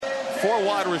4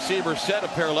 wide receivers set, a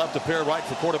pair left, a pair right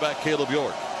for quarterback Caleb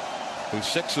York, who's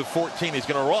 6 of 14. He's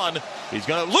going to run. He's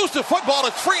going to lose the football.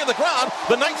 It's free on the ground.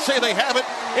 The Knights say they have it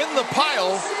in the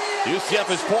pile. UCF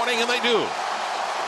is pointing, and they do.